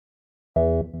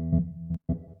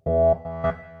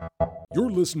You're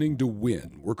listening to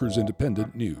WIN, Workers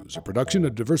Independent News, a production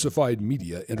of Diversified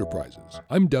Media Enterprises.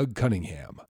 I'm Doug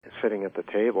Cunningham. Sitting at the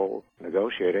table,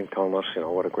 negotiating, telling us,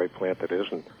 what a great plant it is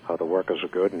and how the workers are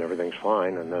good and everything's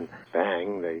fine, and then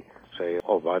bang, they say,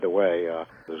 oh, by the way,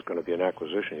 there's going to be an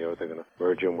acquisition here. They're going to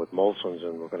merge in with Molson's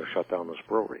and we're going to shut down this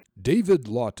brewery. David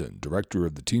Lawton, director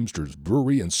of the Teamsters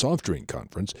Brewery and Soft Drink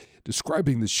Conference,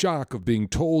 describing the shock of being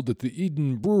told that the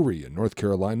Eden Brewery in North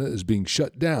Carolina is being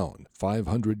shut down.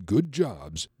 500 good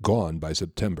jobs gone by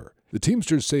September. The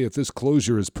Teamsters say if this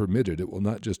closure is permitted, it will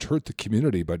not just hurt the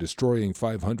community by destroying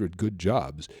 500 good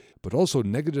jobs, but also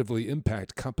negatively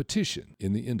impact competition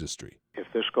in the industry. If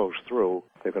this goes through,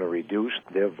 they're going to reduce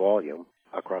their volume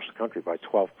across the country by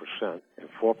 12% and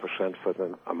 4% for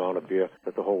the amount of beer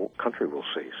that the whole country will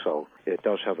see. So it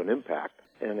does have an impact,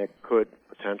 and it could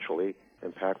potentially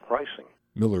impact pricing.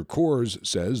 Miller Coors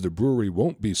says the brewery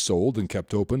won't be sold and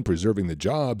kept open, preserving the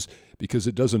jobs, because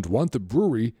it doesn't want the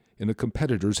brewery in a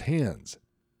competitor's hands.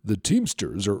 The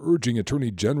Teamsters are urging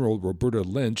Attorney General Roberta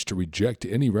Lynch to reject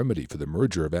any remedy for the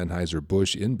merger of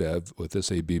Anheuser-Busch InBev with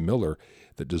SAB Miller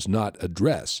that does not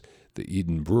address the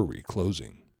Eden Brewery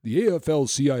closing. The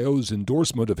AFL-CIO's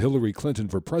endorsement of Hillary Clinton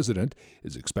for president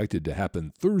is expected to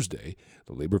happen Thursday.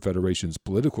 The Labor Federation's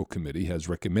political committee has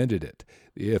recommended it.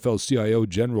 The AFL-CIO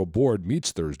General Board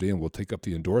meets Thursday and will take up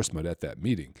the endorsement at that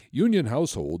meeting. Union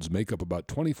households make up about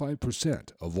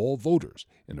 25% of all voters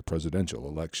in a presidential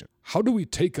election. How do we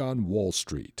take on Wall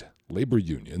Street? Labor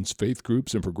unions, faith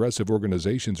groups, and progressive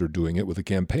organizations are doing it with a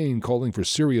campaign calling for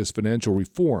serious financial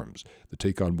reforms. The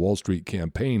Take on Wall Street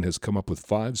campaign has come up with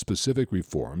 5 specific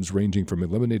reforms, ranging from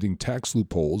eliminating tax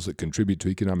loopholes that contribute to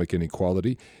economic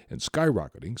inequality and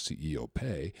skyrocketing CEO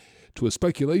pay, to a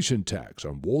speculation tax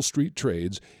on Wall Street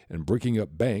trades and breaking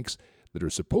up banks that are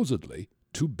supposedly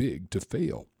too big to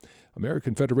fail.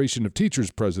 American Federation of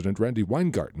Teachers President Randy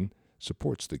Weingarten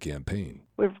supports the campaign.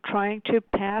 We're trying to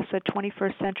pass a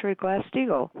 21st century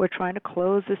Glass-Steagall. We're trying to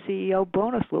close the CEO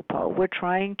bonus loophole. We're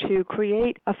trying to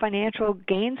create a financial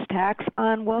gains tax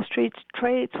on Wall Street's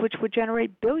trades, which would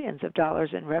generate billions of dollars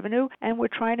in revenue. And we're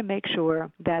trying to make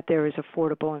sure that there is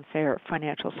affordable and fair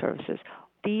financial services.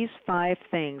 These 5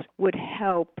 things would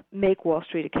help make Wall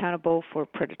Street accountable for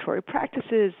predatory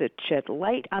practices that shed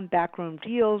light on backroom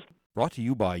deals. Brought to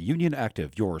you by Union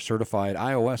Active, your certified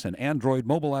iOS and Android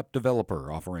mobile app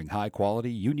developer, offering high-quality,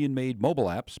 union-made mobile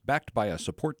apps backed by a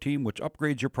support team which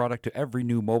upgrades your product to every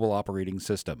new mobile operating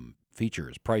system.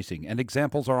 Features, pricing, and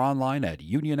examples are online at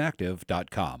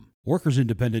unionactive.com. Workers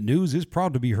Independent News is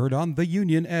proud to be heard on The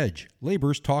Union Edge,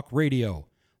 Labor's Talk Radio.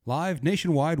 Live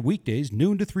nationwide weekdays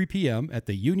noon to 3 p.m. at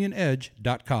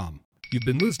theunionedge.com. You've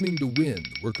been listening to WIN,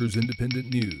 Workers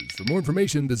Independent News. For more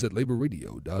information, visit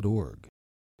laborradio.org.